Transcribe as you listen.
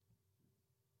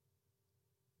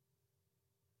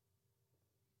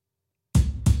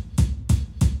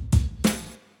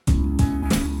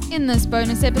In this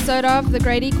bonus episode of The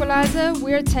Great Equalizer,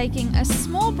 we're taking a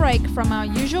small break from our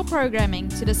usual programming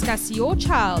to discuss your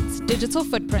child's digital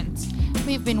footprint.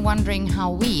 We've been wondering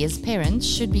how we as parents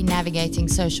should be navigating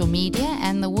social media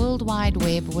and the World Wide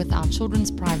Web with our children's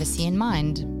privacy in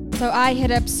mind. So I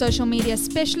hit up social media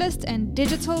specialist and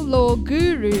digital law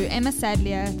guru Emma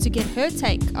Sadlier to get her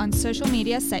take on social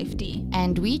media safety.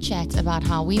 And we chat about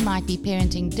how we might be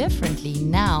parenting differently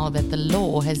now that the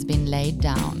law has been laid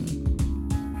down.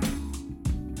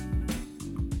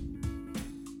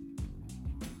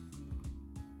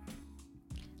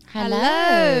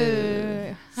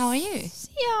 Hello. How are you?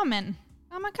 Yeah, man.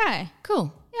 I'm okay.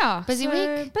 Cool. Yeah. Busy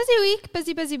week?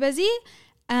 Busy.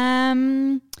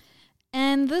 And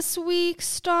this week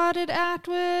started out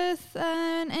with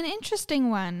an interesting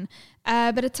one.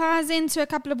 But it ties into a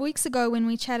couple of weeks ago when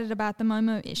we chatted about the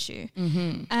Momo issue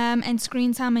and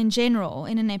screen time in general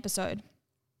in an episode.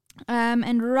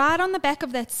 And right on the back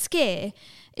of that scare,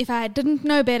 if I didn't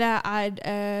know better,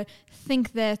 I'd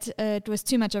think that it was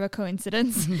too much of a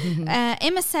coincidence.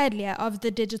 Emma Sadlier of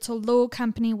the digital law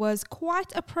company was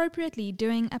quite appropriately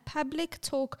doing a public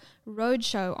talk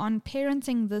roadshow on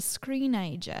parenting the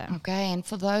screenager. Okay, and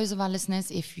for those of our listeners,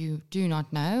 if you do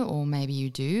not know, or maybe you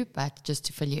do, but just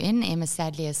to fill you in, Emma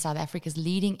Sadlier is South Africa's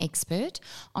leading expert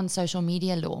on social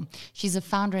media law. She's a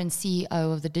founder and CEO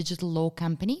of the digital law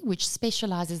company, which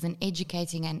specializes in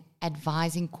educating and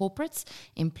advising corporates,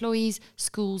 employees,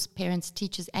 schools, parents,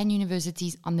 teachers, and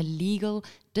universities on the legal,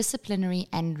 disciplinary,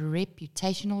 and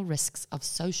reputational risks of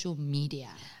social media.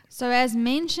 So as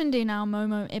mentioned in our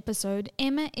Momo episode,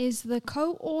 Emma is the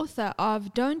co-author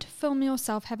of Don't Film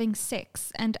Yourself Having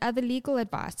Sex and Other Legal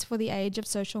Advice for the Age of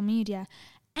Social Media.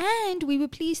 And we were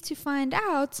pleased to find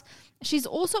out she's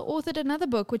also authored another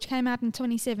book which came out in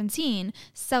 2017,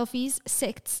 Selfies,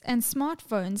 Sects, and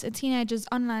Smartphones, a Teenager's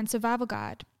Online Survival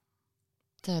Guide.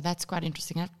 So that's quite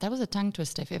interesting. That was a tongue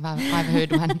twister if I've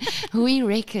heard one. We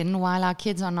reckon while our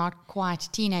kids are not quite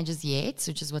teenagers yet,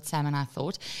 which is what Sam and I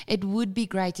thought, it would be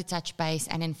great to touch base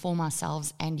and inform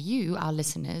ourselves and you, our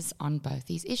listeners, on both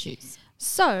these issues.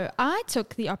 So I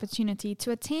took the opportunity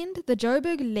to attend the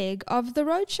Joburg leg of the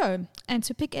roadshow and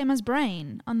to pick Emma's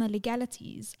brain on the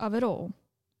legalities of it all.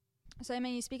 So Emma,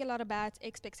 you speak a lot about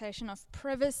expectation of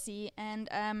privacy and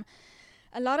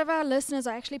a lot of our listeners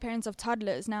are actually parents of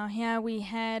toddlers. Now, here we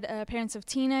had parents of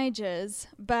teenagers,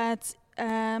 but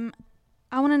I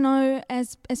want to know,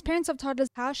 as parents of toddlers,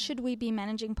 how should we be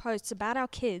managing posts about our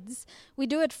kids? We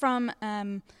do it from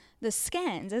the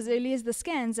scans, as early as the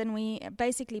scans, and we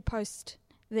basically post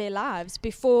their lives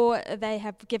before they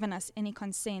have given us any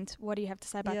consent. What do you have to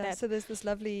say about that? So there's this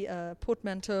lovely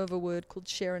portmanteau of a word called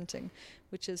sharenting,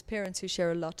 which is parents who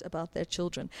share a lot about their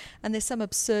children. And there's some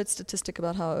absurd statistic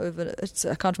about how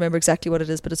I can't remember exactly what it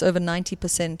is, but it's over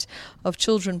 90% of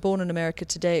children born in America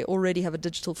today already have a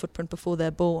digital footprint before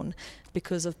they're born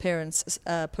because of parents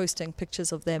posting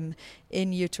pictures of them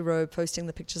in utero, posting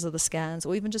the pictures of the scans,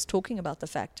 or even just talking about the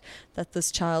fact that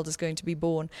this child is going to be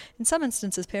born. In some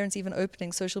instances, parents even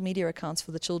opening social media accounts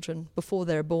for the children before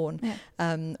they're born,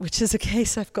 which is a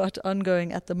case I've got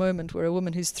ongoing at the moment where a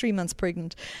woman who's 3 months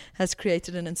pregnant has created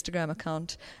an Instagram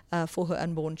account for her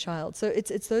unborn child. So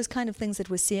it's those kind of things that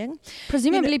we're seeing.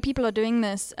 Presumably people are doing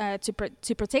this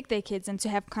to protect their kids and to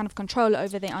have kind of control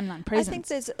over their online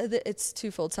presence. I think it's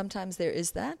twofold. Sometimes there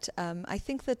is that. I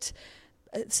think that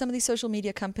some of these social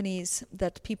media companies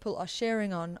that people are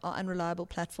sharing on are unreliable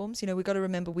platforms. You know, we've got to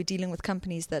remember we're dealing with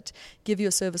companies that give you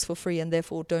a service for free and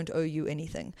therefore don't owe you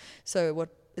anything. So what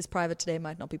is private today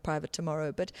might not be private tomorrow,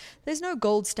 but there's no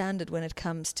gold standard when it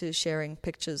comes to sharing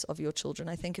pictures of your children.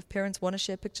 I think if parents want to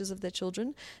share pictures of their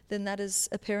children, then that is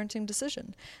a parenting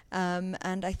decision.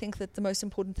 And I think that the most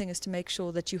important thing is to make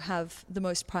sure that you have the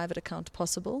most private account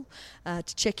possible,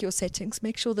 to check your settings,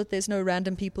 make sure that there's no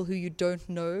random people who you don't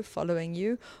know following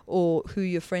you or who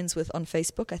you're friends with on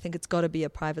Facebook. I think it's got to be a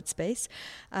private space.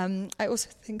 I also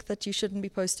think that you shouldn't be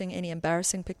posting any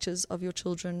embarrassing pictures of your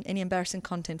children, any embarrassing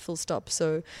content, full stop.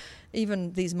 So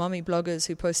even these mommy bloggers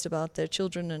who post about their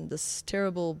children and this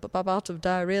terrible bout of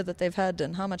diarrhea that they've had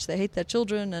and how much they hate their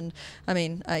children, and I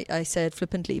mean, I say it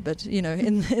flippantly, but you know,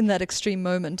 in that extreme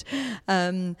moment,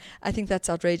 I think that's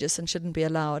outrageous and shouldn't be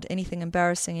allowed. Anything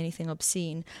embarrassing, anything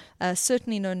obscene,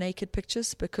 certainly no naked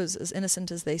pictures, because as innocent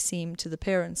as they seem to the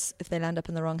parents, if they land up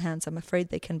in the wrong hands, I'm afraid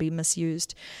they can be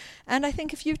misused. And I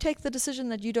think if you take the decision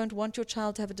that you don't want your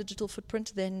child to have a digital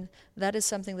footprint, then that is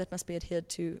something that must be adhered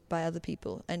to by other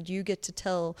people, and you get to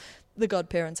tell the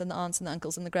godparents and the aunts and the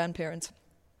uncles and the grandparents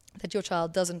that your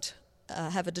child doesn't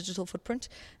have a digital footprint,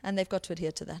 and they've got to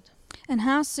adhere to that. And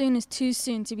how soon is too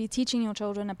soon to be teaching your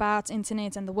children about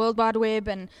internet and the World Wide Web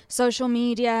and social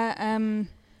media?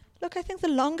 Look, I think the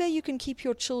longer you can keep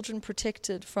your children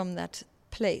protected from that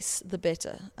place, the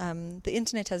better. The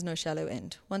internet has no shallow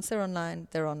end. Once they're online,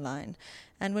 they're online.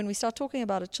 And when we start talking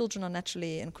about it, children are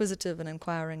naturally inquisitive and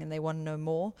inquiring, and they want to know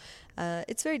more.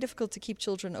 It's very difficult to keep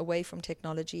children away from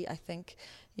technology, I think.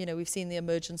 We've seen the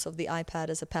emergence of the iPad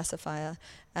as a pacifier,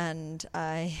 and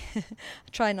I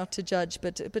try not to judge,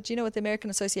 but you know what, the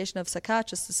American Association of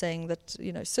Psychiatrists is saying that,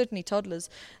 certainly toddlers,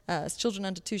 children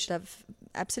under 2 should have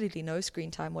absolutely no screen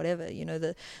time, whatever.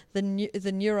 The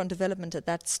neuron development at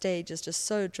that stage is just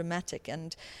so dramatic,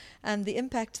 and the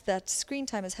impact that screen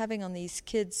time is having on these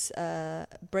kids'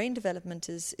 brain development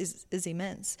is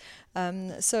immense.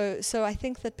 So I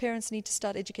think that parents need to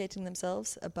start educating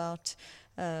themselves about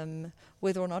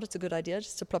whether or not it's a good idea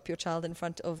just to plop your child in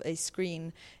front of a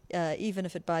screen, even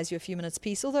if it buys you a few minutes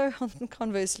peace. Although,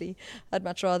 conversely, I'd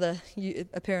much rather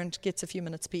a parent gets a few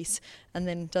minutes peace and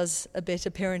then does a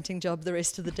better parenting job the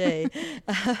rest of the day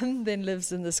than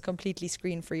lives in this completely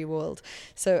screen-free world.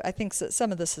 So I think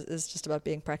some of this is just about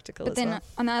being practical. But then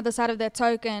on the other side of that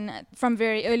token, from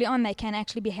very early on, they can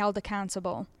actually be held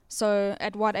accountable. So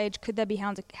at what age could they be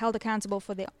held accountable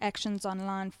for their actions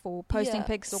online, for posting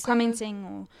pics or commenting?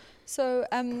 Or So,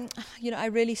 I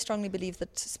really strongly believe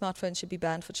that smartphones should be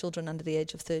banned for children under the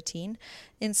age of 13.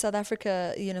 In South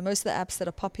Africa, most of the apps that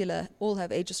are popular all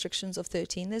have age restrictions of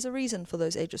 13. There's a reason for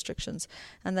those age restrictions,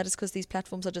 and that is because these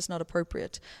platforms are just not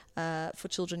appropriate for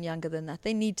children younger than that.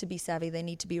 They need to be savvy. They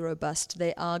need to be robust.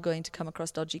 They are going to come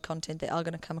across dodgy content. They are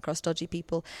going to come across dodgy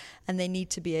people, and they need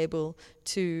to be able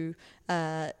to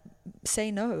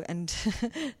say no and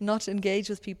not engage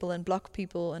with people and block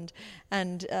people, and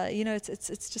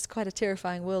it's just quite a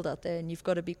terrifying world out there, and you've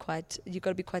got to be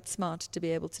quite smart to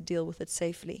be able to deal with it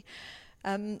safely.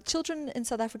 Children in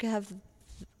South Africa have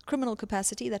criminal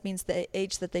capacity. That means the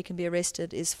age that they can be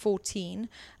arrested is 14.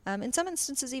 In some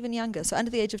instances, even younger. So under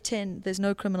the age of 10, there's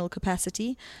no criminal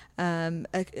capacity.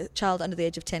 A child under the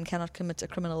age of 10 cannot commit a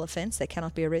criminal offense. They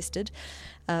cannot be arrested.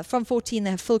 From 14, they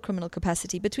have full criminal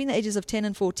capacity. Between the ages of 10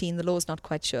 and 14, the law is not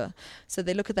quite sure. So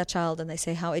they look at that child and they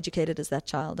say, how educated is that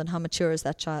child and how mature is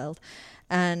that child?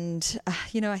 And,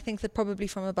 I think that probably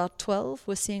from about 12,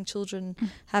 we're seeing children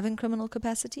having criminal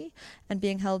capacity and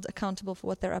being held accountable for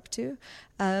what they're up to.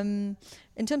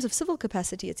 In terms of civil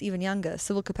capacity, it's even younger.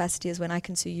 Civil capacity is when I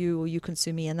can sue you or you can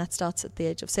sue me, and that starts at the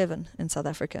age of 7 in South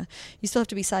Africa. You still have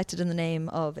to be cited in the name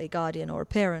of a guardian or a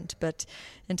parent, but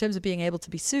in terms of being able to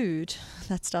be sued,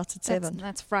 that starts at 7.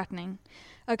 That's frightening.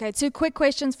 Okay, 2 quick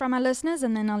questions from our listeners,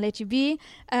 and then I'll let you be.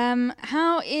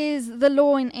 How is the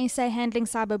law in SA handling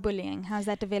cyberbullying? How's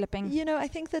that developing? I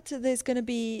think that there's going to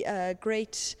be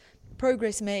great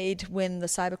progress made when the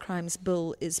Cybercrimes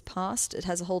Bill is passed. It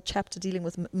has a whole chapter dealing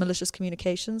with malicious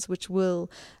communications, which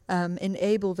will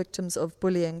enable victims of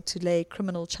bullying to lay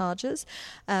criminal charges.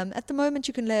 At the moment,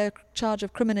 you can lay a charge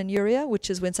of crimen injuria, which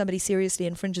is when somebody seriously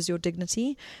infringes your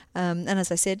dignity. And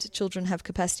as I said, children have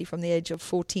capacity from the age of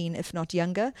 14, if not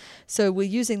younger. So we're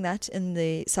using that in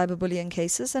the cyberbullying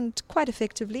cases, and quite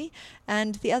effectively.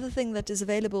 And the other thing that is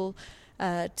available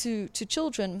to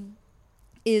children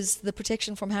is the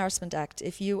Protection from Harassment Act.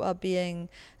 If you are being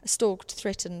stalked,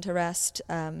 threatened, harassed,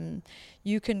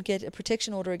 you can get a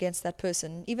protection order against that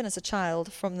person, even as a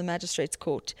child, from the magistrate's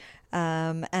court.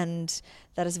 And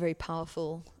that is a very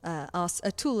powerful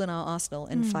a tool in our arsenal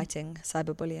in fighting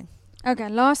cyberbullying. Okay,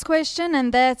 last question,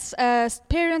 and that's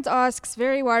parent asks,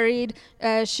 very worried,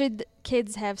 should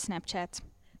kids have Snapchat?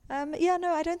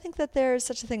 I don't think that there is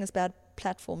such a thing as bad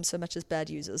platforms so much as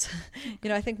bad users.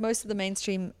 I think most of the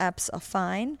mainstream apps are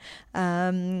fine.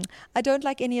 I don't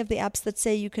like any of the apps that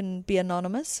say you can be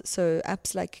anonymous, so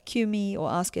apps like QMe or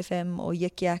AskFM or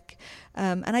Yik Yak.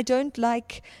 And I don't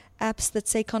like apps that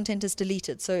say content is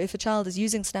deleted. So if a child is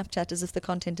using Snapchat as if the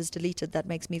content is deleted, that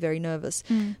makes me very nervous.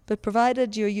 But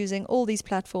provided you're using all these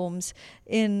platforms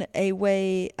in a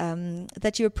way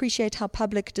that you appreciate how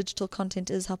public digital content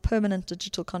is, how permanent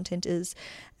digital content is,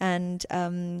 and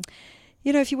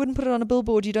if you wouldn't put it on a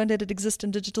billboard, you don't let it exist in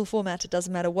digital format, it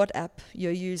doesn't matter what app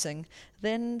you're using,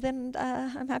 then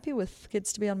I'm happy with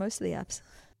kids to be on most of the apps.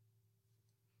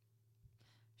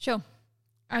 Sure.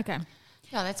 Okay.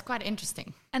 Yeah, that's quite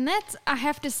interesting. And that, I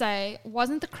have to say,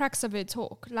 wasn't the crux of her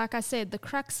talk. Like I said, the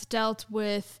crux dealt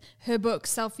with her book,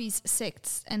 Selfies,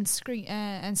 Sex and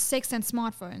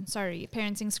Smartphone,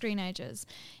 Parenting Screenagers.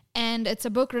 And it's a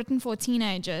book written for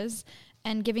teenagers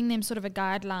and giving them sort of a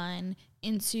guideline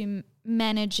into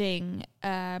managing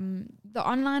the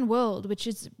online world, which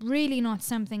is really not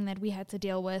something that we had to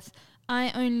deal with.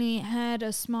 I only had a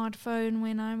smartphone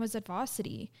when I was at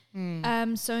varsity.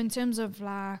 So in terms of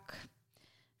like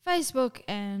Facebook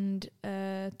and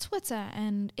Twitter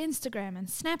and Instagram and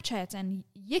Snapchat and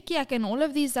Yik Yak and all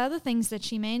of these other things that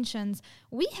she mentions,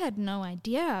 we had no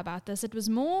idea about this. It was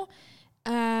more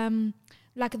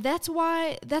like that's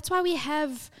why we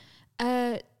have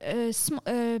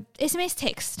SMS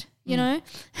text. You know,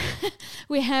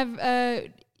 we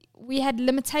had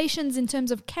limitations in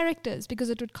terms of characters because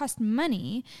it would cost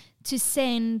money to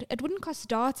send. It wouldn't cost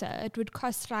data. It would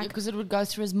cost like... Because it would go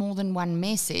through as more than one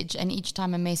message, and each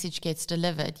time a message gets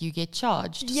delivered, you get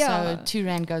charged. Yeah. So 2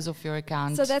 rand goes off your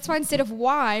account. So that's why instead of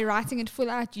Y, writing it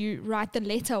full out, you write the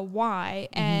letter Y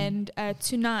and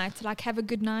tonight, like have a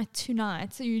good night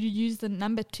tonight. So you use the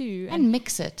number 2. And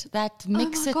mix it. That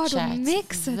mix it chat.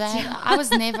 Mix it. I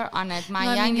was never on it.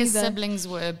 My youngest neither. siblings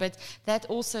were, but that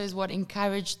also is what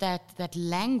encouraged that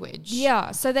language.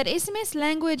 Yeah, so that SMS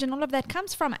language and all of that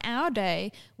comes from our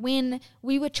day when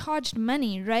we were charged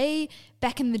money. Ray,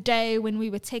 back in the day when we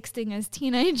were texting as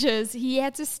teenagers, he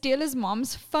had to steal his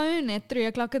mom's phone at 3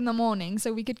 o'clock in the morning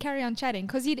so we could carry on chatting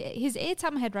because his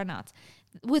airtime had run out.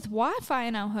 With Wi-Fi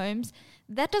in our homes,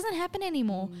 that doesn't happen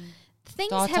anymore.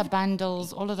 Data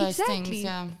bundles, all of those exactly, things.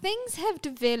 Yeah. Things have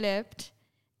developed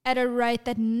at a rate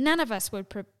that none of us were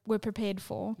prepared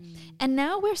for. And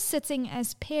now we're sitting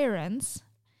as parents,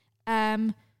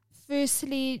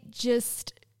 firstly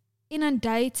just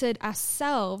inundated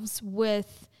ourselves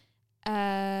with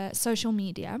social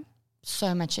media.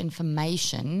 So much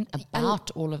information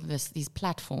about all of these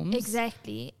platforms.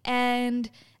 Exactly. And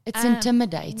it's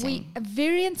intimidating.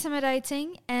 Very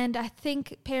intimidating. And I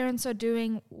think parents are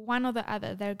doing one or the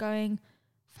other. They're going,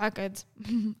 fuck it.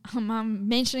 I'm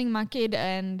mentioning my kid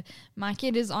and my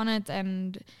kid is on it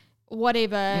and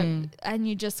whatever. And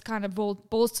you just kind of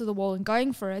balls to the wall and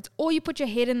going for it. Or you put your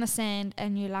head in the sand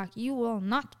and you're like, you will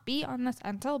not be on this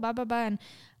until blah, blah, blah. And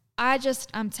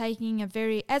I'm taking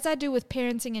as I do with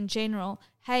parenting in general,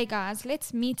 hey guys,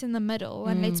 let's meet in the middle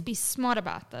and let's be smart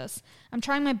about this. I'm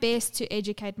trying my best to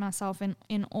educate myself in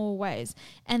all ways.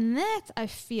 And that, I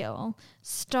feel,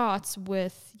 starts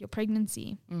with your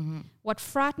pregnancy. What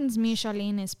frightens me,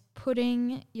 Charlene, is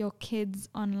putting your kids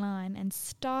online and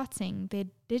starting their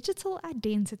digital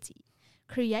identity,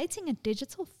 creating a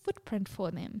digital footprint for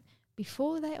them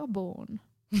before they are born.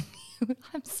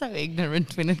 I'm so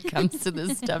ignorant when it comes to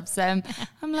this stuff, Sam.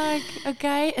 I'm like,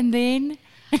 okay, and then...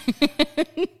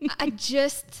 I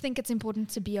just think it's important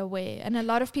to be aware. And a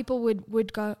lot of people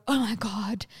would go, oh my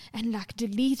God, and like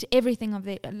delete everything of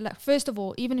it. Like, first of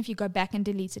all, even if you go back and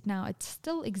delete it now, it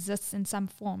still exists in some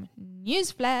form.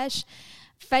 Newsflash,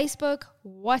 Facebook,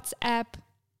 WhatsApp,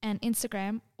 and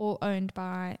Instagram, all owned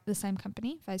by the same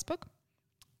company, Facebook.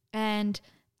 And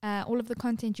all of the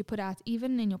content you put out,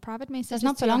 even in your private messages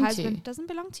to your husband, doesn't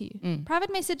belong to you.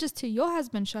 Private messages to your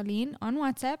husband, Charlene, on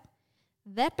WhatsApp,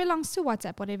 that belongs to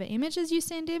WhatsApp. Whatever images you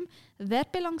send him,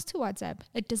 that belongs to WhatsApp.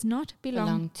 It does not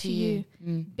belong to you.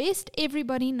 Best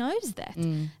everybody knows that.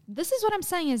 This is what I'm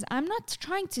saying is I'm not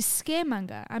trying to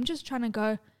scaremonger. I'm just trying to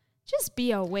go, just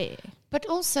be aware. But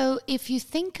also, if you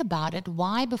think about it,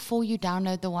 why before you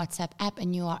download the WhatsApp app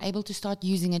and you are able to start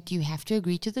using it, you have to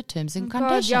agree to the terms and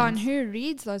conditions? Yeah, and who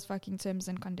reads those fucking terms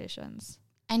and conditions?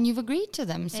 And you've agreed to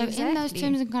them. So in those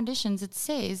terms and conditions, it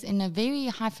says in a very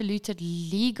highfalutin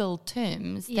legal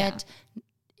terms that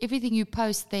everything you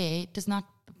post there does not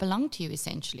belong to you,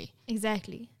 essentially.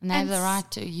 Exactly. And they have the right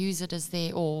to use it as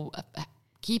their, or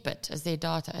keep it as their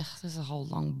data. This is a whole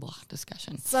long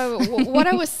discussion. So what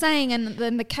I was saying, and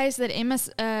then the case that Emma's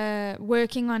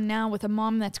working on now with a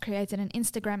mom that's created an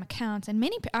Instagram account, and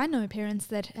I know parents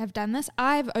that have done this.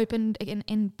 I've opened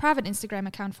in private Instagram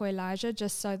account for Elijah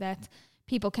just so that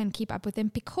people can keep up with him,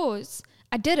 because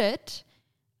I did it,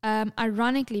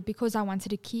 ironically, because I wanted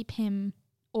to keep him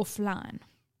offline.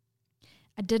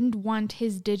 I didn't want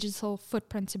his digital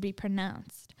footprint to be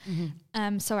pronounced.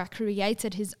 So I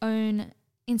created his own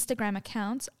Instagram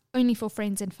account only for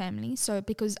friends and family. So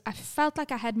because I felt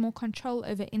like I had more control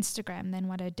over Instagram than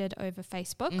what I did over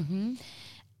Facebook.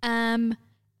 And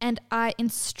I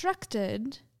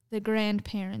instructed the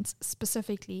grandparents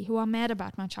specifically who are mad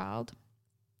about my child,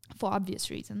 for obvious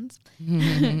reasons.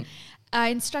 I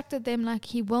instructed them, like,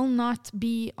 he will not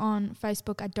be on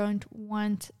Facebook.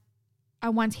 I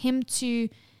want him to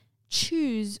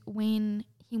choose when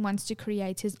he wants to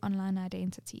create his online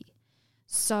identity.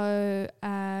 So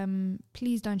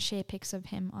please don't share pics of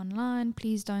him online.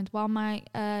 Please don't. While my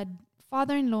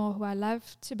father-in-law, who I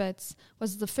love to bits,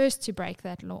 was the first to break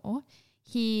that law,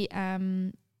 he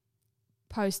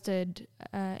posted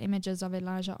images of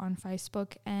Elijah on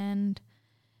Facebook, and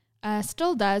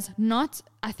still does.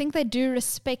 I think they do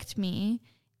respect me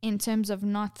in terms of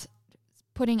not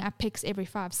putting up pics every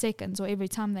 5 seconds or every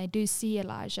time they do see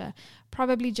Elijah.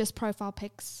 Probably just profile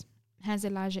pics has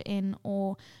Elijah in,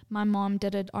 or my mom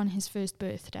did it on his first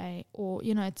birthday, or,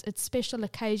 you know, it's special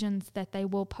occasions that they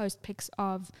will post pics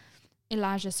of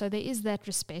Elijah. So there is that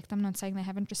respect. I'm not saying they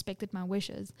haven't respected my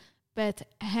wishes, but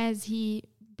has he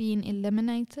been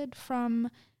eliminated from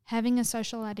having a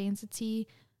social identity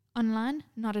online?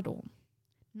 Not at all.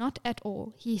 Not at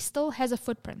all. He still has a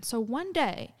footprint. So one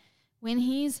day when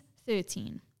he's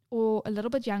 13 or a little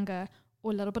bit younger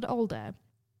or a little bit older,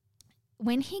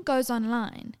 when he goes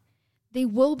online, there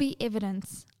will be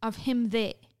evidence of him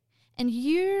there. And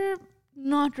you're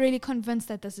not really convinced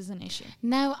that this is an issue.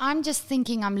 No, I'm just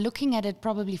thinking I'm looking at it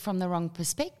probably from the wrong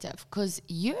perspective, because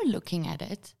you're looking at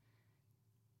it.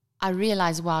 I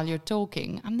realize while you're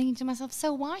talking, I'm thinking to myself,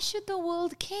 so why should the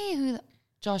world care who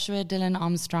Joshua Dylan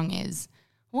Armstrong is?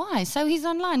 Why? So he's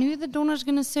online. Who the donnor's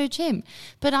going to search him?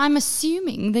 But I'm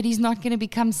assuming that he's not going to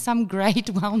become some great,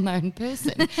 well-known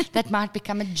person that might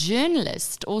become a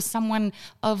journalist or someone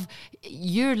of.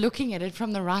 You're looking at it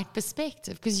from the right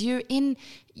perspective, because you're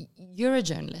a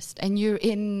journalist and you're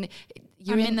in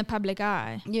the public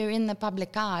eye. You're in the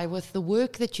public eye with the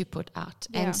work that you put out,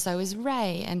 Yeah. and so is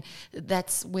Ray, and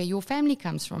that's where your family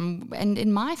comes from. And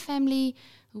in my family,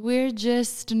 we're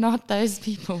just not those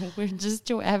people. We're just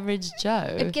your average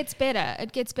Joe. It gets better.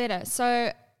 It gets better.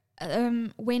 So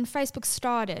when Facebook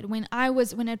started, when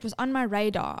it was on my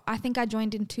radar, I think I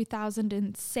joined in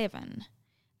 2007.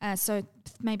 So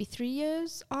maybe 3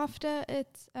 years after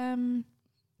it, came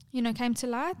to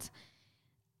light.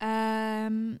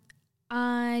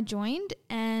 I joined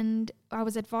and I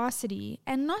was at varsity,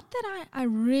 and not that I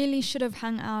really should have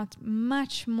hung out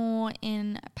much more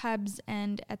in pubs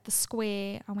and at the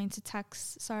square. I went to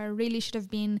Tux, so I really should have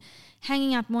been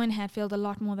hanging out more in Hatfield a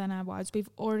lot more than I was. We've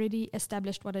already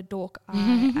established what a dork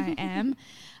I am.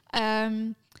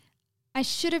 I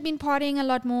should have been partying a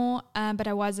lot more, but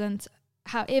I wasn't.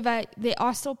 However, there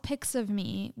are still pics of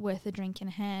me with a drink in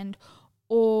hand,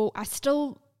 or I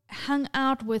still hung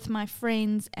out with my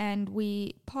friends and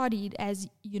we partied as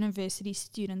university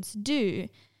students do.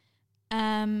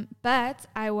 But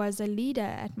I was a leader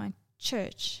at my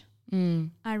church.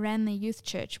 I ran the youth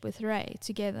church with Ray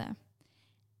together.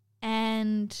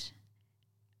 And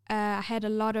I had a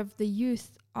lot of the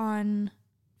youth on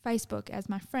Facebook as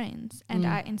my friends. And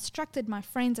I instructed my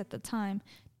friends at the time,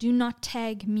 do not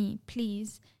tag me,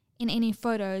 please, in any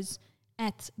photos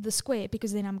at the square,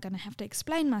 because then I'm going to have to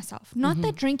explain myself. Not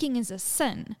that drinking is a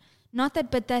sin,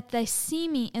 but that they see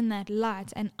me in that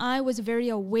light. And I was very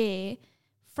aware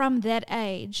from that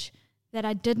age that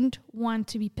I didn't want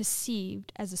to be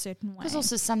perceived as a certain way. There's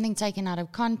also something taken out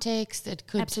of context. It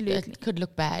could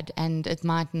look bad, and it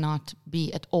might not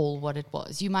be at all what it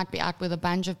was. You might be out with a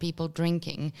bunch of people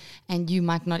drinking, and you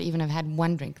might not even have had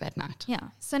one drink that night.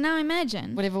 Yeah. So now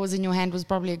imagine. Whatever was in your hand was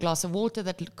probably a glass of water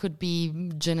that could be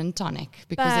gin and tonic.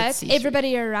 Because but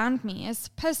everybody around me, as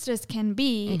pissed as can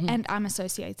be, and I'm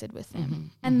associated with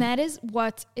them. And that is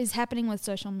what is happening with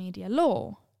social media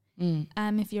law.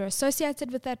 If you're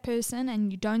associated with that person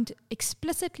and you don't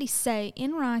explicitly say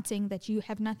in writing that you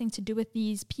have nothing to do with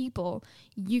these people,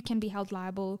 you can be held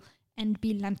liable and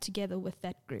be lumped together with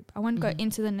that group. I won't go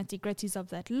into the nitty-gritties of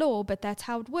that law, but that's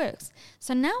how it works.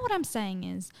 So now what I'm saying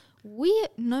is,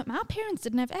 our parents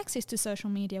didn't have access to social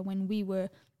media when we were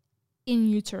in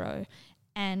utero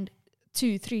and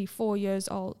 2, 3, 4 years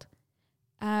old.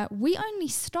 We only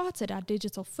started our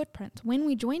digital footprint when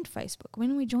we joined Facebook,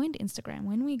 when we joined Instagram,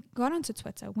 when we got onto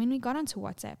Twitter, when we got onto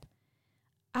WhatsApp.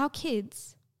 Our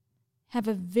kids have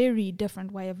a very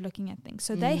different way of looking at things.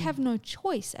 So they have no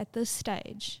choice at this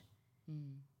stage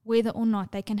whether or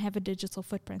not they can have a digital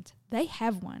footprint. They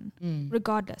have one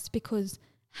regardless, because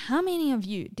how many of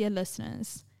you, dear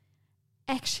listeners,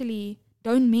 actually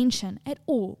don't mention at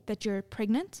all that you're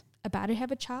pregnant, about to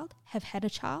have a child, have had a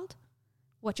child,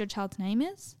 what your child's name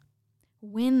is,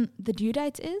 when the due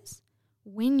date is,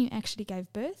 when you actually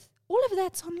gave birth? All of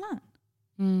that's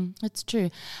online. It's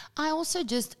true. I also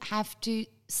just have to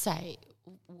say,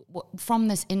 from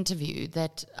this interview,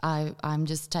 that I'm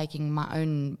just taking my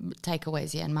own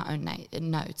takeaways here and my own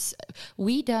notes.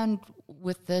 We don't,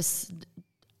 with this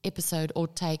episode or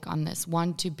take on this,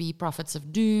 want to be prophets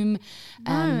of doom.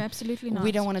 No, absolutely not.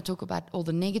 We don't want to talk about all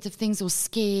the negative things or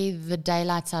scare the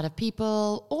daylights out of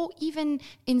people, or even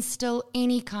instill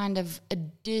any kind of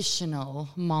additional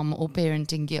mom or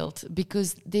parenting guilt,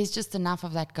 because there's just enough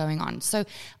of that going on. So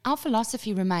our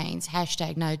philosophy remains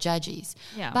 #no judges.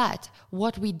 Yeah. But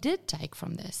what we did take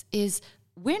from this is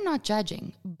we're not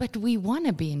judging, but we want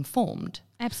to be informed.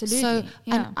 Absolutely. So,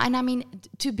 yeah. and I mean,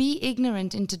 to be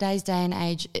ignorant in today's day and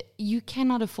age, you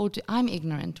cannot afford to. I'm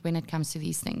ignorant when it comes to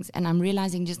these things. And I'm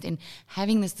realizing just in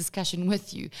having this discussion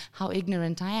with you how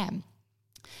ignorant I am.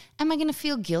 Am I going to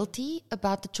feel guilty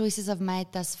about the choices I've made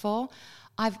thus far?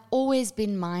 I've always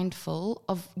been mindful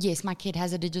of, yes, my kid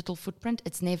has a digital footprint.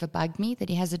 It's never bugged me that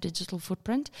he has a digital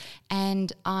footprint.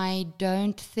 And I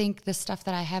don't think the stuff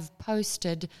that I have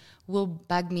posted will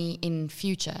bug me in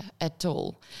future at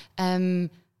all. I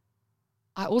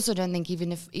also don't think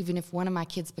even if one of my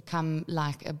kids become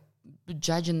like a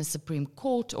judge in the Supreme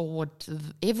Court or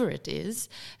whatever it is,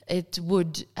 it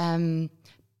would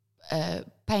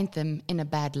paint them in a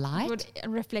bad light. Would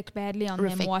reflect badly on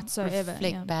them whatsoever.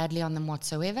 Reflect badly on them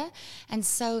whatsoever. And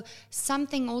so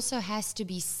something also has to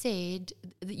be said.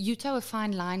 You toe a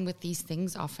fine line with these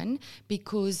things often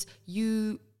because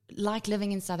you like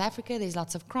living in South Africa. There's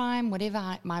lots of crime,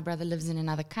 whatever. My brother lives in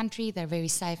another country. They're very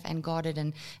safe and guarded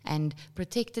and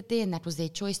protected there, and that was their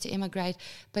choice to immigrate.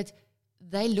 But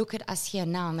they look at us here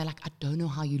now and they're like, I don't know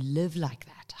how you live like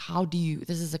that. How do you?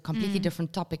 This is a completely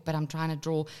different topic, but I'm trying to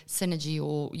draw synergy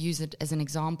or use it as an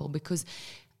example because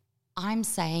I'm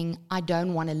saying I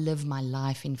don't want to live my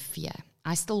life in fear.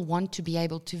 I still want to be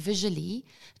able to visually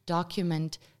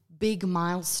document big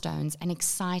milestones and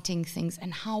exciting things,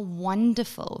 and how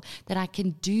wonderful that I can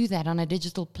do that on a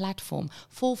digital platform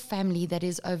for family that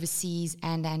is overseas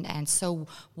and. So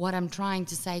what I'm trying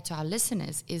to say to our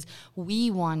listeners is we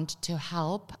want to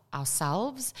help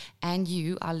ourselves and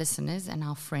you, our listeners and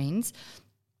our friends,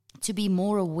 to be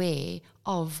more aware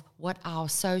of what our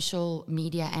social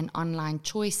media and online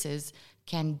choices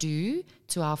can do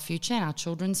to our future and our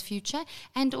children's future,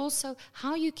 and also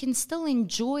how you can still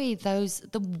enjoy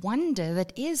the wonder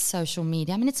that is social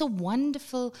media. I mean, it's a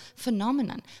wonderful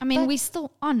phenomenon. I mean, we're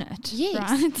still on it, yes,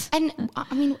 right? And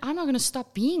I mean, I'm not going to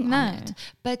stop being on it,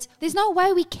 but there's no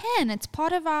way we can. It's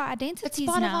part of our identities. It's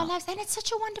part now. of our lives, and it's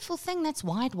such a wonderful thing. That's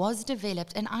why it was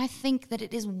developed, and I think that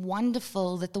it is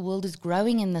wonderful that the world is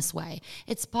growing in this way.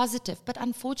 It's positive, but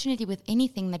unfortunately, with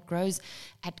anything that grows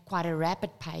at quite a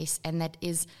rapid pace and that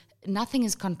is nothing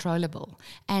is controllable,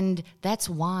 and that's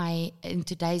why in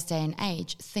today's day and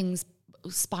age things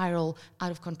spiral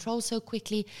out of control so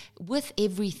quickly. With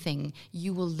everything,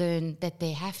 you will learn that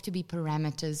there have to be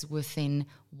parameters within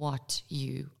what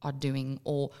you are doing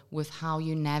or with how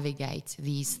you navigate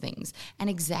these things. And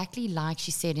exactly like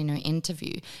she said in her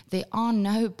interview, there are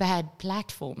no bad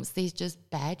platforms, there's just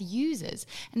bad users.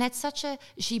 And that's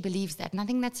she believes that, and I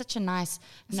think that's such a nice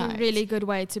note. It's a really good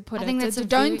way to put I it. think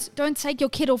that's don't take your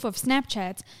kid off of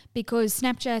Snapchat because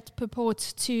Snapchat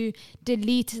purports to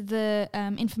delete the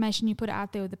information you put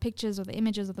out there, or the pictures or the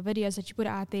images or the videos that you put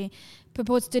out there,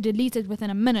 purports to delete it within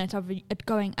a minute of it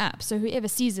going up. So whoever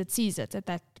sees it at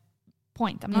that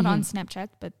point. I'm not on Snapchat,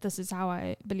 but this is how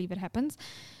I believe it happens.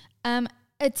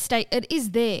 It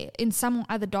is there in some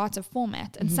other data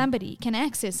format, and somebody can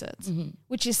access it,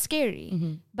 which is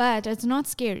scary. But it's not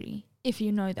scary if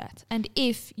you know that, and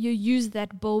if you use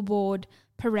that billboard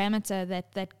parameter,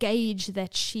 that gauge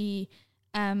that she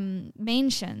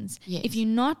mentions. Yes. If you're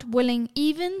not willing,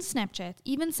 even Snapchat,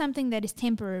 even something that is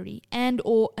temporary and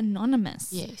or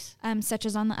anonymous, yes, such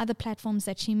as on the other platforms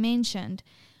that she mentioned,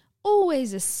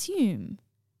 always assume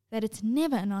that it's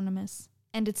never anonymous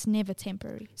and it's never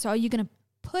temporary. So are you going to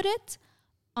put it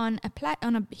on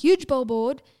a huge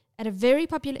billboard at a very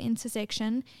popular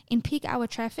intersection in peak hour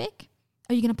traffic?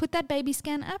 Are you going to put that baby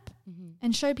scan up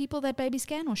and show people that baby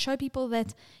scan, or show people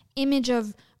that image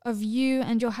of you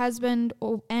and your husband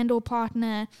or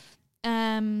partner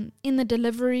in the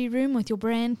delivery room with your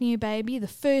brand new baby, the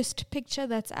first picture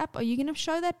that's up? Are you going to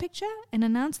show that picture and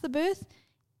announce the birth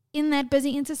in that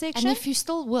busy intersection? And if you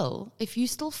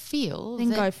still feel, then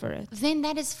go for it. Then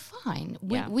that is fine.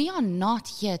 We are not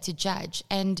here to judge.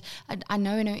 And I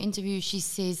know in her interview she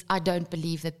says, I don't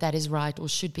believe that is right or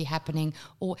should be happening.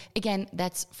 Or again,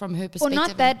 that's from her perspective.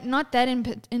 Or not that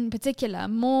in particular.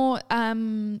 More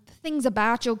things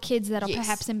about your kids that are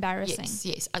perhaps embarrassing.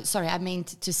 Yes. Sorry, I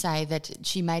meant to say that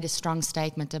she made a strong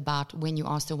statement about when you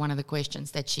asked her one of the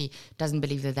questions that she doesn't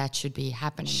believe that should be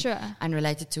happening. Sure.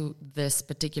 Unrelated to this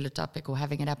particular topic or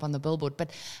having it up on the billboard. But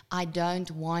I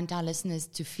don't want our listeners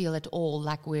to feel at all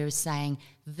like we're saying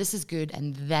this is good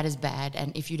and that is bad,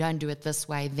 and if you don't do it this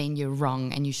way, then you're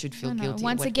wrong and you should feel guilty.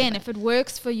 Once again, if it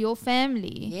works for your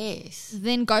family, yes,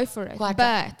 then go for it. Quite but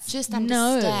right. Just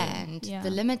understand the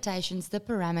limitations, the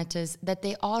parameters, that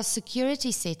there are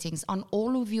security settings on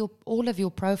all of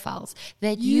your profiles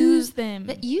that use them.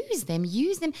 Use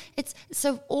them. It's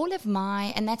so all of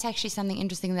my, and that's actually something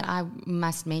interesting that I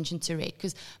must mention to Red,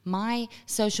 because my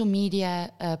social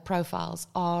media profiles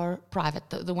are private.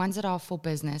 The ones that are for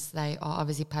business, they are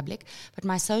obviously public, but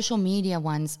my social media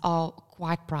ones are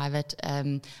quite private.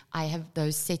 I have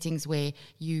those settings where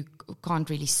you can't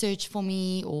really search for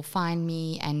me or find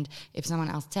me, and if someone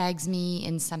else tags me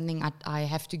in something, I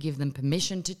have to give them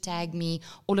permission to tag me.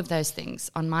 All of those things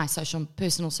on my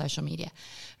personal social media.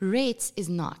 Red's is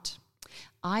not.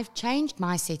 I've changed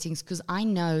my settings because I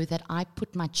know that I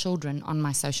put my children on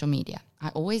my social media.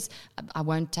 I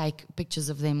won't take pictures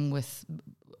of them with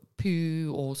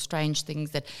poo or strange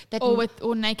things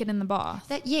or naked in the bath.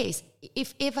 That yes,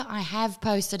 if ever I have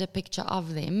posted a picture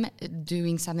of them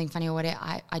doing something funny or whatever,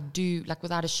 I do, like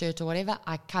without a shirt or whatever,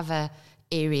 I cover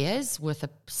areas with a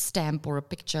stamp or a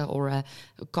picture or a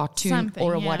cartoon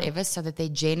or whatever, so that their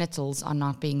genitals are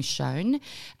not being shown.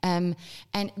 And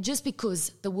just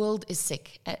because the world is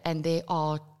sick and there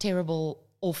are terrible,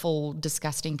 awful,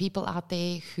 disgusting people out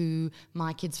there who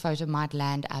my kid's photo might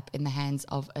land up in the hands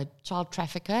of a child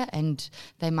trafficker, and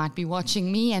they might be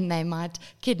watching me and they might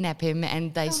kidnap him,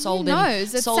 and they sold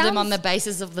him on the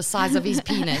basis of the size of his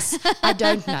penis. I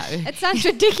don't know. It sounds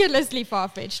ridiculously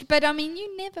far-fetched, but I mean,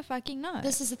 you never fucking know.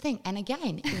 This is the thing. And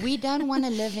again, we don't want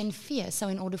to live in fear. So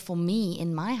in order for me,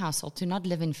 in my household, to not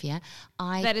live in fear,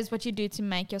 that is what you do to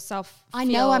make yourself I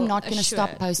know I'm not going to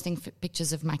stop posting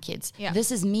pictures of my kids. Yeah.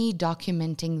 This is me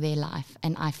documenting their life,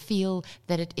 and I feel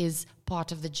that it is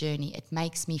part of the journey. It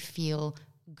makes me feel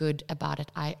good about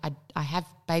it. I have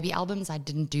baby albums. I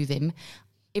didn't do them.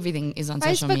 Everything is on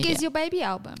social media. Facebook is your baby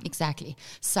album. Exactly.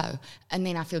 So, and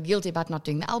then I feel guilty about not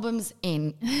doing the albums,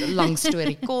 in long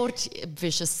story short,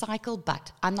 vicious cycle,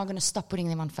 but I'm not going to stop putting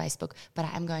them on Facebook, but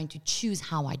I am going to choose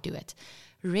how I do it.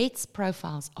 Red's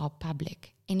profiles are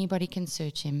public. Anybody can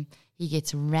search him. He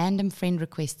gets random friend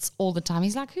requests all the time.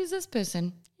 He's like, who's this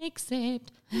person?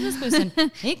 Accept. Who's this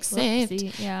person?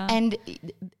 Accept. Yeah. And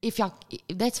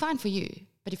that's fine for you.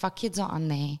 But if our kids are on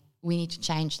there, we need to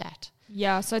change that.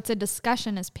 Yeah, so it's a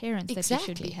discussion as parents that we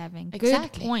should be having.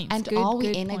 Exactly. Good point. And are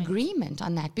we in agreement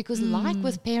on that? Because like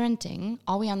with parenting,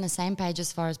 are we on the same page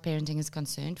as far as parenting is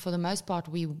concerned? For the most part,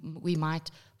 we might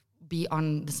be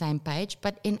on the same page,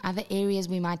 but in other areas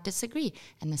we might disagree.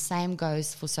 And the same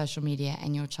goes for social media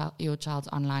and your child's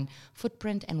online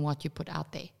footprint and what you put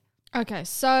out there. Okay,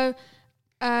 so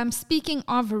speaking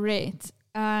of Red,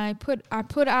 I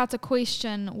put out a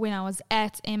question when I was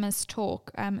at Emma's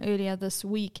talk earlier this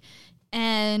week,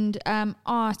 and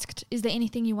asked, is there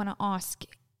anything you want to ask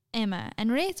Emma? And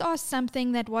Red asked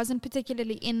something that wasn't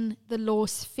particularly in the law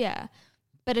sphere,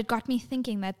 but it got me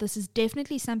thinking that this is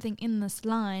definitely something in this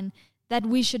line that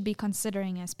we should be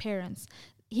considering as parents.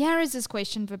 Here is this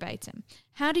question verbatim.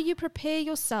 How do you prepare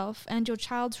yourself and your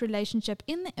child's relationship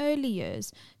in the early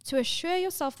years to assure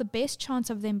yourself the best chance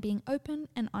of them being open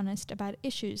and honest about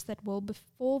issues that will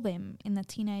befall them in the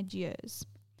teenage years?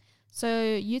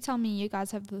 So you tell me, you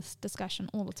guys have this discussion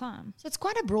all the time. So it's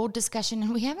quite a broad discussion,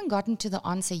 and we haven't gotten to the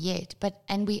answer yet,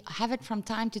 and we have it from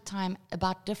time to time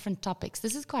about different topics.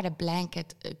 This is quite a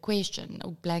blanket question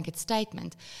or blanket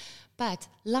statement. But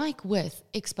like with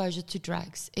exposure to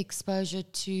drugs, exposure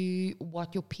to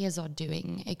what your peers are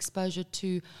doing, exposure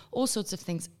to all sorts of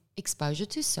things, exposure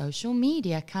to social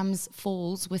media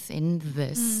falls within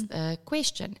this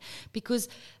question. Because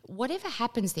whatever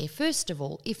happens there, first of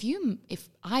all, if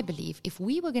I believe if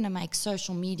we were going to make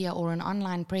social media or an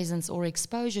online presence or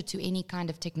exposure to any kind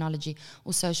of technology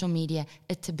or social media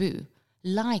a taboo,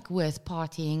 like with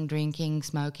partying, drinking,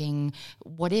 smoking,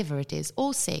 whatever it is,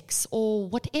 or sex, or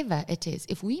whatever it is,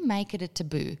 if we make it a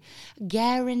taboo,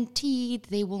 guaranteed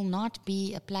there will not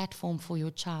be a platform for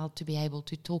your child to be able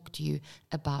to talk to you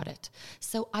about it.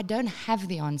 So I don't have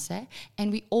the answer,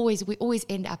 and we always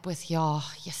end up with,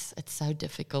 yes, it's so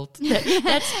difficult.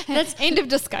 That's end of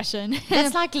discussion.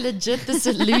 That's like legit the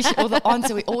solution or the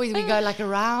answer. We go like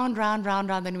around,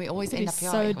 then we always end up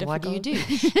here. What do you do?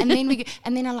 And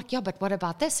then I'm like, but what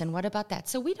about this and what about that?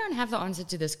 So we don't have the answer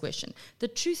to this question. The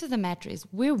truth of the matter is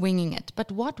we're winging it,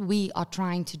 but what we are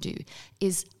trying to do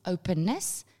is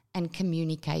openness and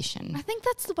communication. I think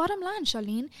that's the bottom line,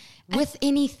 Charlene. With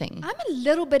anything. I'm a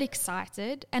little bit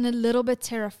excited and a little bit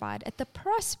terrified at the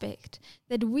prospect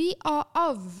that we are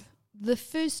of the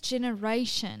first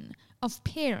generation of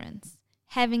parents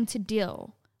having to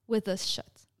deal with this shit.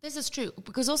 This is true,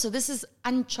 because also this is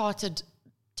uncharted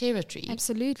territory.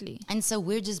 Absolutely. And so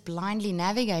we're just blindly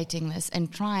navigating this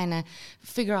and trying to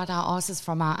figure out our asses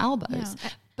from our elbows. Yeah.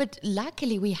 But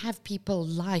luckily we have people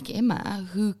like Emma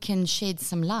who can shed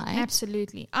some light.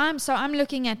 Absolutely. I'm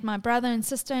looking at my brother and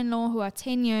sister-in-law who are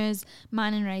 10 years,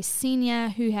 mine and Ray's senior,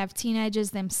 who have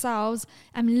teenagers themselves.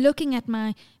 I'm looking at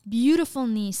my beautiful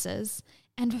nieces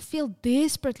and I feel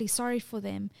desperately sorry for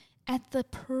them at the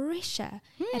pressure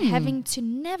at having to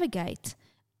navigate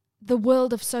the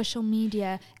world of social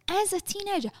media as a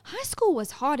teenager. High school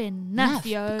was hard enough,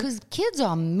 yo. Because kids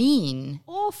are mean.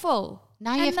 Awful.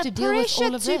 Now you have to deal with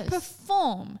all of the pressure this. to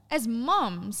perform. As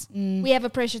moms, we have a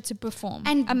pressure to perform.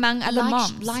 And among other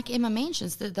moms. Like Emma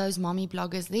mentions, those mommy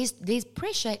bloggers, there's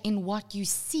pressure in what you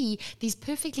see, these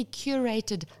perfectly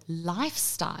curated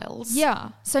lifestyles. Yeah.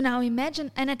 So now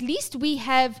imagine, and at least we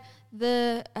have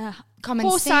the Common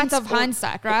foresight sense of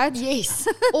hindsight, right? Yes.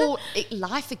 Or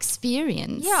life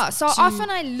experience. Yeah. So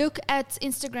often I look at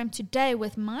Instagram today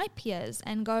with my peers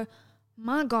and go,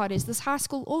 my God, is this high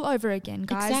school all over again,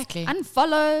 guys? Exactly.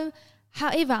 Unfollow.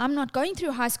 However, I'm not going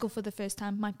through high school for the first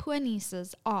time. My poor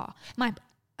nieces are. My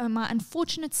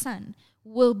unfortunate son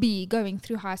will be going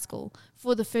through high school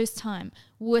for the first time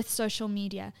with social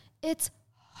media. It's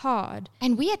hard.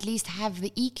 And we at least have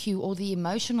the EQ or the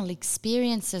emotional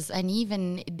experiences and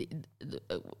even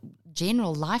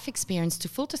general life experience to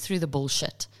filter through the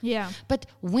bullshit. Yeah. But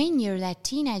when you're that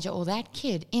teenager or that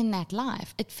kid in that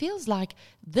life, it feels like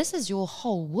this is your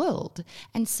whole world.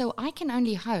 And so I can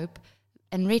only hope,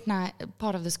 and Rhett and I,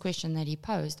 part of this question that he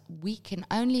posed, we can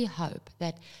only hope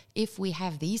that if we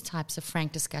have these types of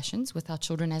frank discussions with our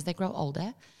children as they grow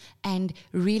older and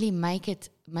really make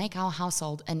our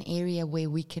household an area where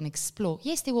we can explore.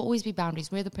 Yes, there will always be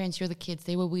boundaries. We're the parents, you're the kids,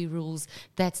 there will be rules,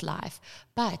 that's life.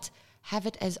 But have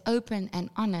it as open and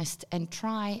honest and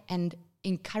try and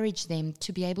encourage them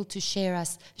to be able to share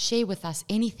with us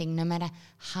anything, no matter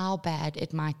how bad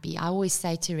it might be. I always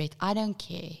say to Rhett, I don't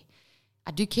care. I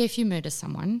do care if you murder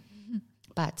someone,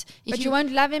 but you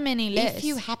won't love him any less. If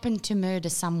you happen to murder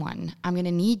someone, I'm going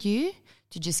to need you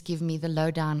to just give me the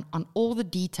lowdown on all the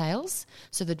details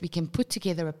so that we can put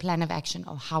together a plan of action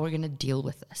of how we're going to deal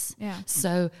with this. Yeah.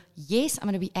 So, yes, I'm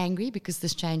going to be angry because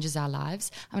this changes our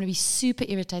lives. I'm going to be super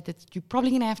irritated that you're probably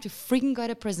going to have to freaking go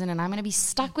to prison and I'm going to be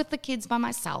stuck with the kids by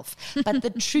myself. But the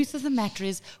truth of the matter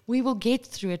is we will get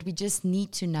through it. We just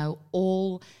need to know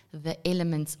all the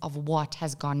elements of what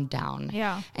has gone down.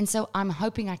 Yeah. And so I'm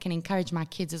hoping I can encourage my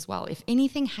kids as well. If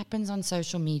anything happens on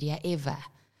social media ever,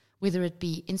 whether it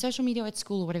be in social media or at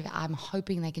school or whatever, I'm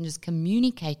hoping they can just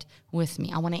communicate with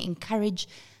me. I want to encourage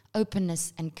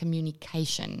openness and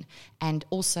communication and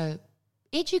also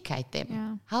educate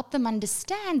them, help them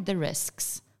understand the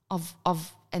risks of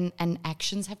and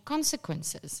actions have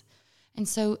consequences. And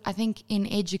so I think in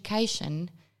education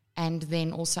and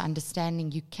then also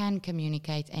understanding you can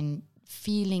communicate and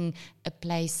feeling a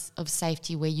place of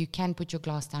safety where you can put your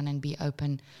glass down and be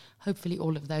open. Hopefully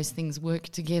all of those things work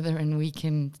together and we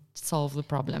can solve the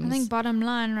problems. I think bottom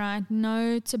line, right,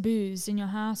 no taboos in your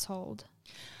household.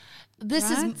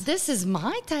 This is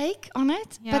my take on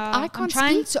it, Yeah, but I can't I'm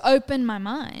trying speak. to open my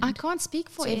mind. I can't speak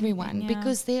for to everyone anything, yeah.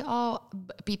 because there are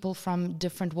people from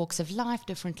different walks of life,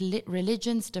 different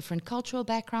religions, different cultural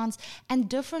backgrounds, and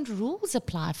different rules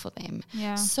apply for them.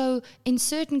 Yeah. So in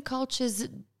certain cultures,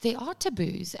 there are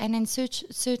taboos, and in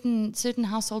certain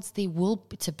households,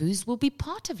 taboos will be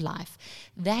part of life.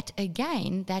 That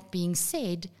being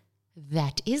said,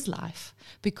 that is life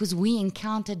because we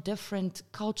encounter different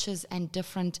cultures and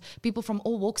different people from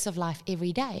all walks of life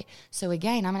every day. So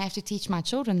again, I'm going to have to teach my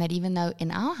children that even though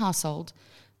in our household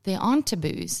there aren't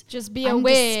taboos, just be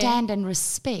aware. Understand and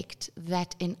respect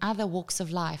that in other walks of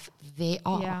life there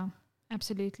are. Yeah,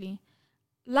 absolutely.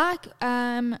 Like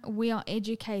we are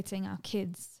educating our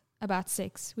kids about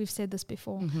sex. We've said this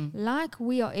before. Like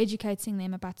we are educating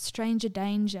them about stranger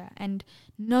danger and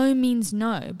no means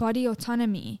no, body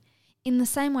autonomy. In the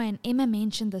same way, and Emma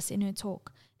mentioned this in her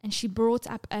talk, and she brought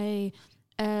up a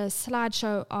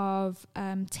slideshow of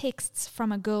texts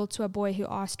from a girl to a boy who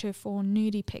asked her for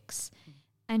nudie pics.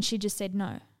 And she just said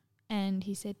no. And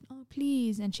he said, oh,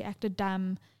 please. And she acted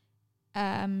dumb.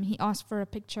 He asked for a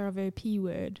picture of her P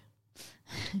word.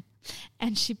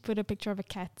 And she put a picture of a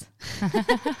cat.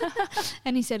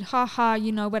 And he said, ha ha,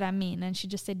 you know what I mean. And she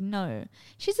just said no.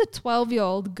 She's a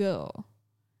 12-year-old girl.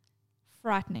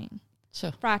 Frightening.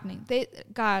 Sure. Frightening.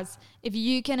 Guys, if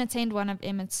you can attend one of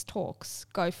Emmett's talks,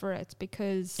 go for it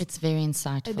because it's very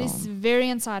insightful. It is very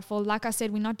insightful. Like I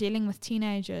said, we're not dealing with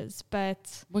teenagers,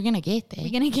 but we're going to get there.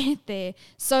 We're going to get there.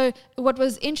 So what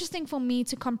was interesting for me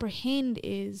to comprehend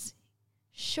is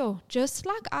Sure, just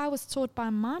like I was taught by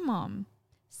my mom,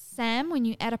 Sam, when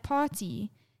you're at a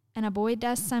party and a boy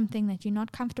does something that you're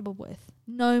not comfortable with,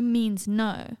 no means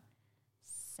no.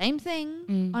 Same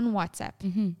thing on WhatsApp.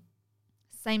 Mm-hmm.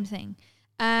 Same thing.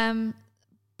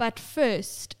 But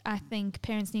first, I think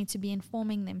parents need to be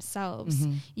informing themselves.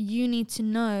 Mm-hmm. You need to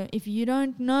know, if you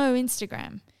don't know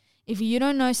Instagram, if you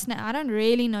don't know I don't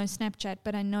really know Snapchat,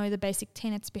 but I know the basic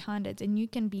tenets behind it. And you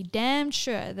can be damn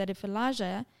sure that if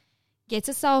Elijah gets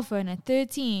a cell phone at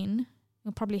 13,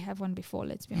 he'll probably have one before,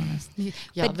 let's be honest.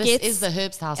 Yeah, But this is the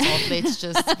Herbst household. Let's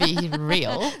just be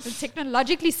real. The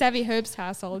technologically savvy Herbst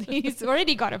household. He's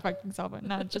already got a fucking cell phone.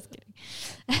 No, just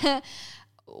kidding.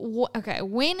 Okay,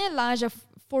 when Elijah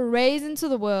forays into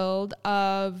the world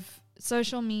of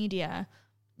social media,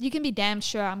 you can be damn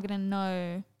sure I'm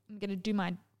going to do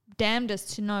my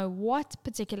damnedest to know what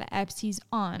particular apps he's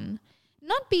on.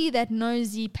 Not be that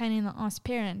nosy, pain in the ass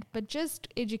parent, but just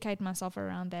educate myself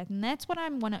around that. And that's what I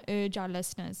want to urge our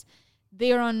listeners.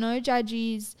 There are no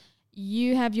judges.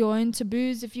 You have your own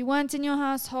taboos if you want in your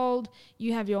household.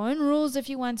 You have your own rules if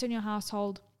you want in your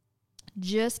household.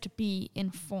 Just be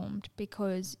informed,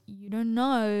 because you don't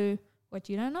know what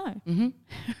you don't know. Mm-hmm.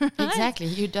 Right? Exactly.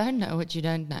 You don't know what you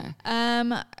don't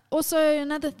know. Also,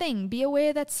 another thing, be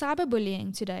aware that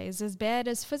cyberbullying today is as bad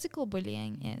as physical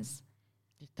bullying is.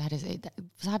 That is it.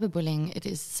 Cyberbullying, it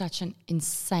is such an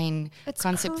insane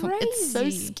concept. Crazy. It's so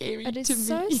scary It is to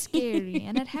so me. scary,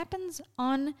 and it happens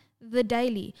on the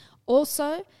daily.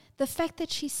 Also, the fact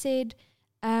that she said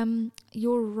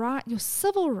your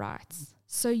civil rights,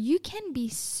 so you can be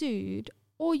sued,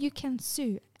 or you can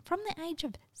sue from the age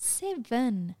of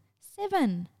 7.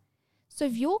 So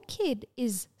if your kid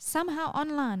is somehow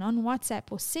online on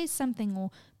WhatsApp, or says something,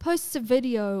 or posts a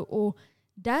video, or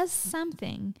does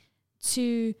something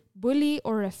to bully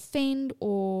or offend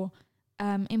or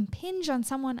impinge on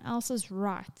someone else's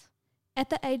right at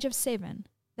the age of 7,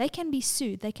 they can be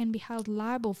sued. They can be held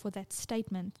liable for that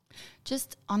statement.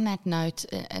 Just on that note,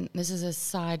 and this is a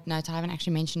side note, I haven't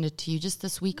actually mentioned it to you. Just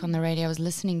this week on the radio, I was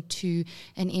listening to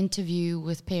an interview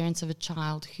with parents of a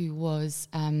child who was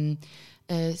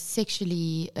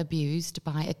sexually abused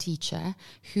by a teacher,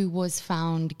 who was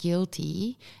found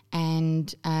guilty,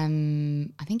 and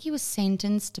I think he was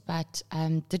sentenced, but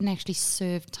didn't actually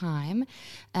serve time.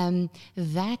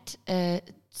 That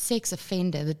sex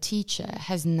offender, the teacher,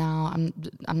 has now,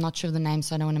 I'm not sure of the name,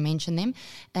 so I don't want to mention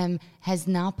them, has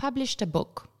now published a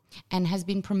book and has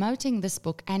been promoting this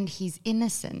book and his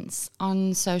innocence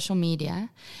on social media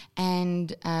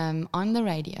and on the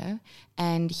radio.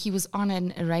 And he was on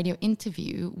a radio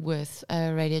interview with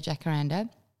Radio Jacaranda,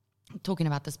 talking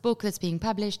about this book that's being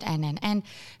published and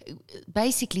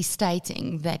basically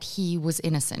stating that he was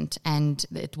innocent and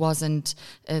it wasn't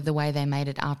the way they made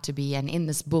it out to be. And in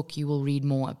this book, you will read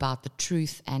more about the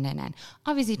truth and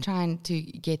obviously trying to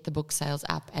get the book sales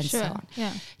up and so on.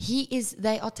 Yeah.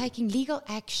 They are taking legal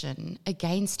action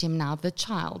against him now, the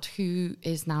child, who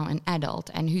is now an adult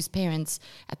and whose parents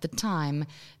at the time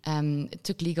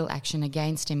took legal action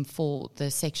against him for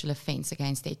the sexual offense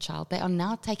against their child. They are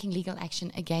now taking legal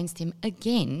action against him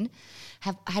again,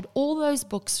 have had all those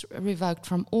books revoked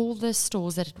from all the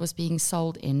stores that it was being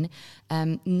sold in,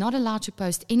 not allowed to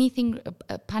post anything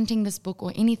punting this book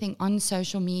or anything on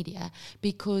social media,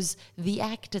 because the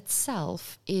act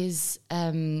itself is,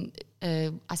 I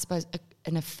suppose,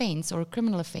 an offense or a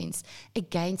criminal offense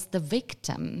against the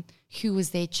victim who was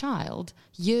their child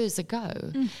years ago.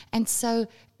 And so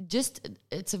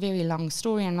it's a very long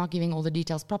story. I'm not giving all the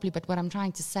details properly, but what I'm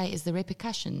trying to say is the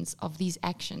repercussions of these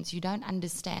actions. You don't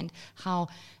understand how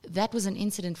that was an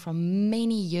incident from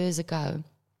many years ago.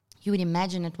 You would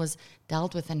imagine it was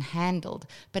dealt with and handled,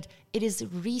 but it is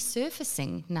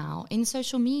resurfacing now in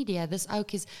social media. This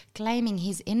oak is claiming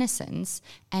his innocence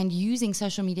and using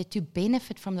social media to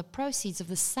benefit from the proceeds of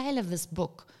the sale of this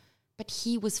book. But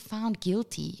he was found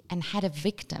guilty and had a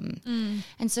victim.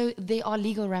 And so there are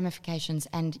legal ramifications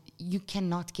and you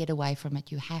cannot get away from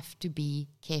it. You have to be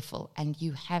careful, and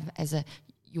you have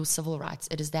your civil rights.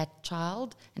 It is that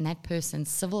child and that person's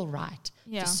civil right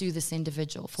to sue this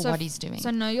individual for what he's doing.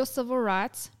 So know your civil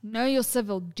rights, know your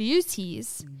civil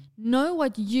duties, know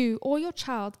what you or your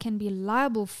child can be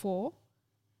liable for,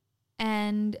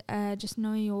 and just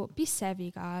know be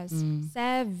savvy, guys.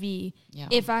 Savvy. Yeah.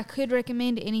 If I could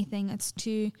recommend anything, it's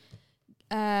to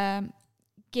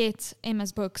get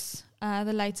Emma's books,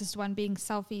 the latest one being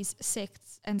Selfies,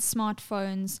 Sex and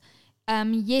Smartphones.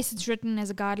 Yes, it's written as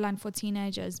a guideline for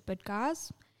teenagers, but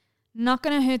guys, not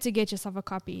going to hurt to get yourself a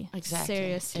copy. Exactly.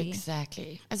 Seriously.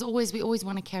 Exactly. As always, we always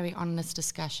want to carry on this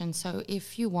discussion. So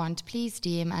if you want, please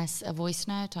DM us a voice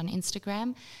note on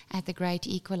Instagram at The Great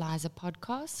Equalizer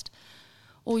Podcast,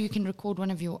 or you can record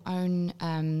one of your own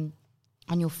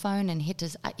on your phone and hit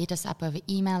us up over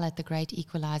email at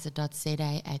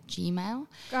thegreatequalizer.za@gmail.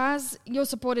 Guys, your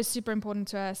support is super important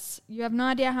to us. You have no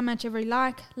idea how much every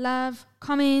like, love,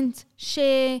 comment,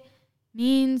 share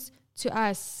means to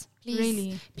us.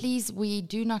 Please, we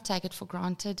do not take it for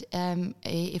granted.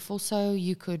 If also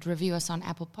you could review us on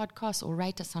Apple Podcasts or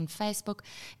rate us on Facebook,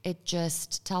 it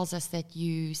just tells us that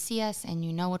you see us and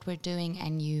you know what we're doing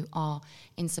and you are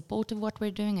in support of what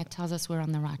we're doing. It tells us we're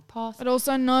on the right path. It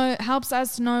also helps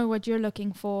us know what you're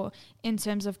looking for in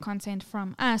terms of content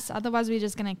from us. Otherwise, we're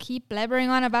just going to keep blabbering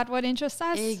on about what interests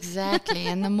us. Exactly.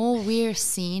 And the more we're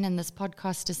seen and this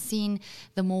podcast is seen,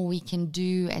 the more we can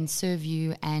do and serve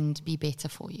you and be better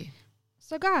for you.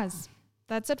 So guys,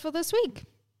 that's it for this week.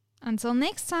 Until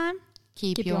next time,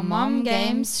 keep your mom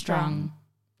game strong.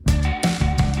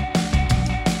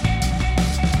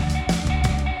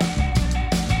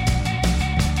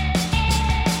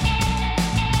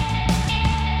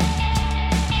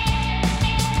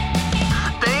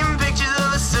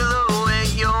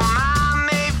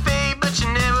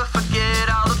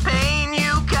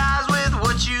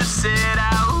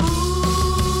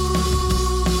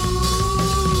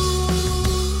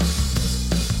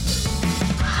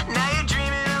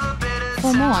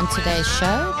 For more on today's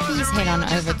show, please head on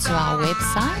over to our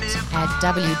website at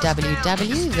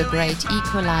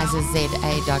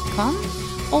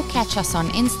www.thegreatequalizerza.com or catch us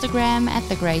on Instagram at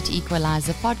The Great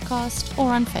Equalizer Podcast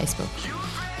or on Facebook.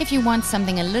 If you want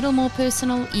something a little more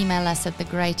personal, email us at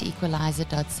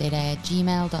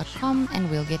thegreatequalizer.za@gmail.com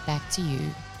and we'll get back to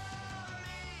you.